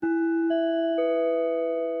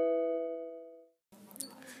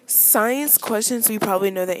Science questions we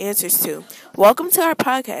probably know the answers to. Welcome to our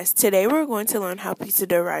podcast. Today we're going to learn how pizza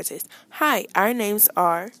dough rises. Hi, our names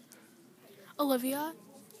are Olivia,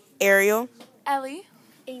 Ariel. Ellie,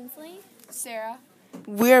 Ainsley, Sarah.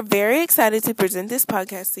 We are very excited to present this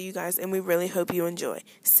podcast to you guys, and we really hope you enjoy.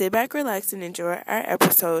 Sit back, relax, and enjoy our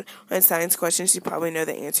episode on science questions you probably know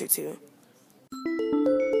the answer to.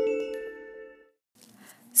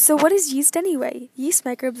 So what is yeast anyway? Yeast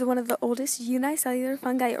microbes are one of the oldest unicellular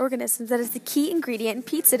fungi organisms that is the key ingredient in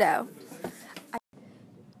pizza dough.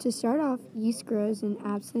 To start off, yeast grows in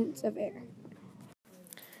absence of air.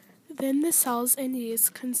 Then the cells in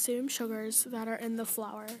yeast consume sugars that are in the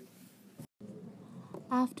flour.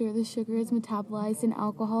 After, the sugar is metabolized and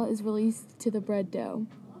alcohol is released to the bread dough.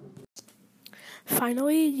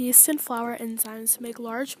 Finally, yeast and flour enzymes make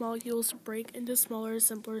large molecules break into smaller,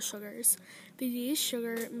 simpler sugars. The yeast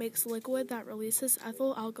sugar makes liquid that releases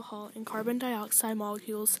ethyl alcohol and carbon dioxide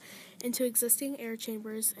molecules into existing air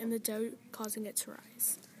chambers in the dough, causing it to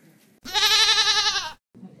rise.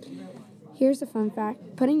 Here's a fun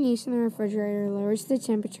fact. Putting yeast in the refrigerator lowers the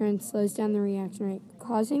temperature and slows down the reaction rate,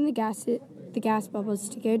 causing the gas bubbles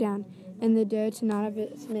to go down and the dough to not have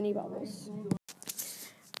as many bubbles.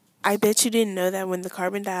 I bet you didn't know that when the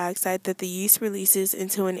carbon dioxide that the yeast releases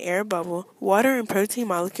into an air bubble, water and protein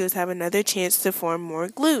molecules have another chance to form more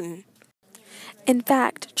gluten. In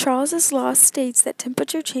fact, Charles's law states that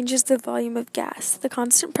temperature changes the volume of gas. The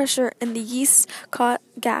constant pressure in the yeast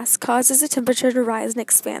gas causes the temperature to rise and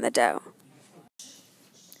expand the dough.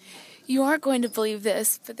 You aren't going to believe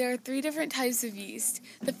this, but there are 3 different types of yeast.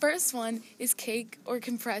 The first one is cake or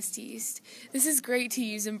compressed yeast. This is great to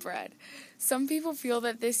use in bread. Some people feel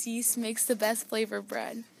that this yeast makes the best flavored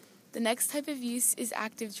bread. The next type of yeast is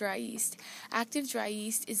active dry yeast. Active dry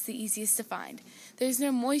yeast is the easiest to find. There's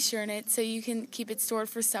no moisture in it, so you can keep it stored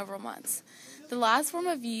for several months. The last form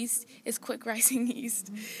of yeast is quick rising yeast.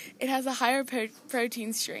 It has a higher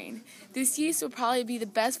protein strain. This yeast will probably be the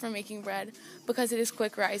best for making bread because it is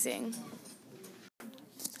quick rising.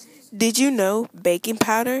 Did you know baking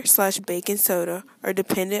powder / baking soda are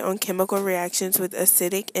dependent on chemical reactions with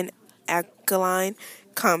acidic and alkaline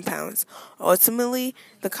compounds? Ultimately,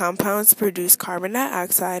 the compounds produce carbon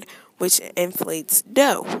dioxide, which inflates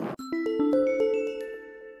dough.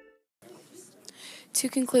 To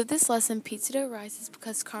conclude this lesson, pizza dough rises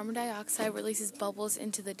because carbon dioxide releases bubbles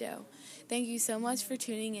into the dough. Thank you so much for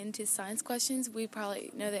tuning in to Science Questions we probably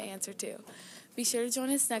know the answer to. Be sure to join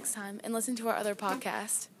us next time and listen to our other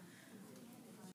podcast.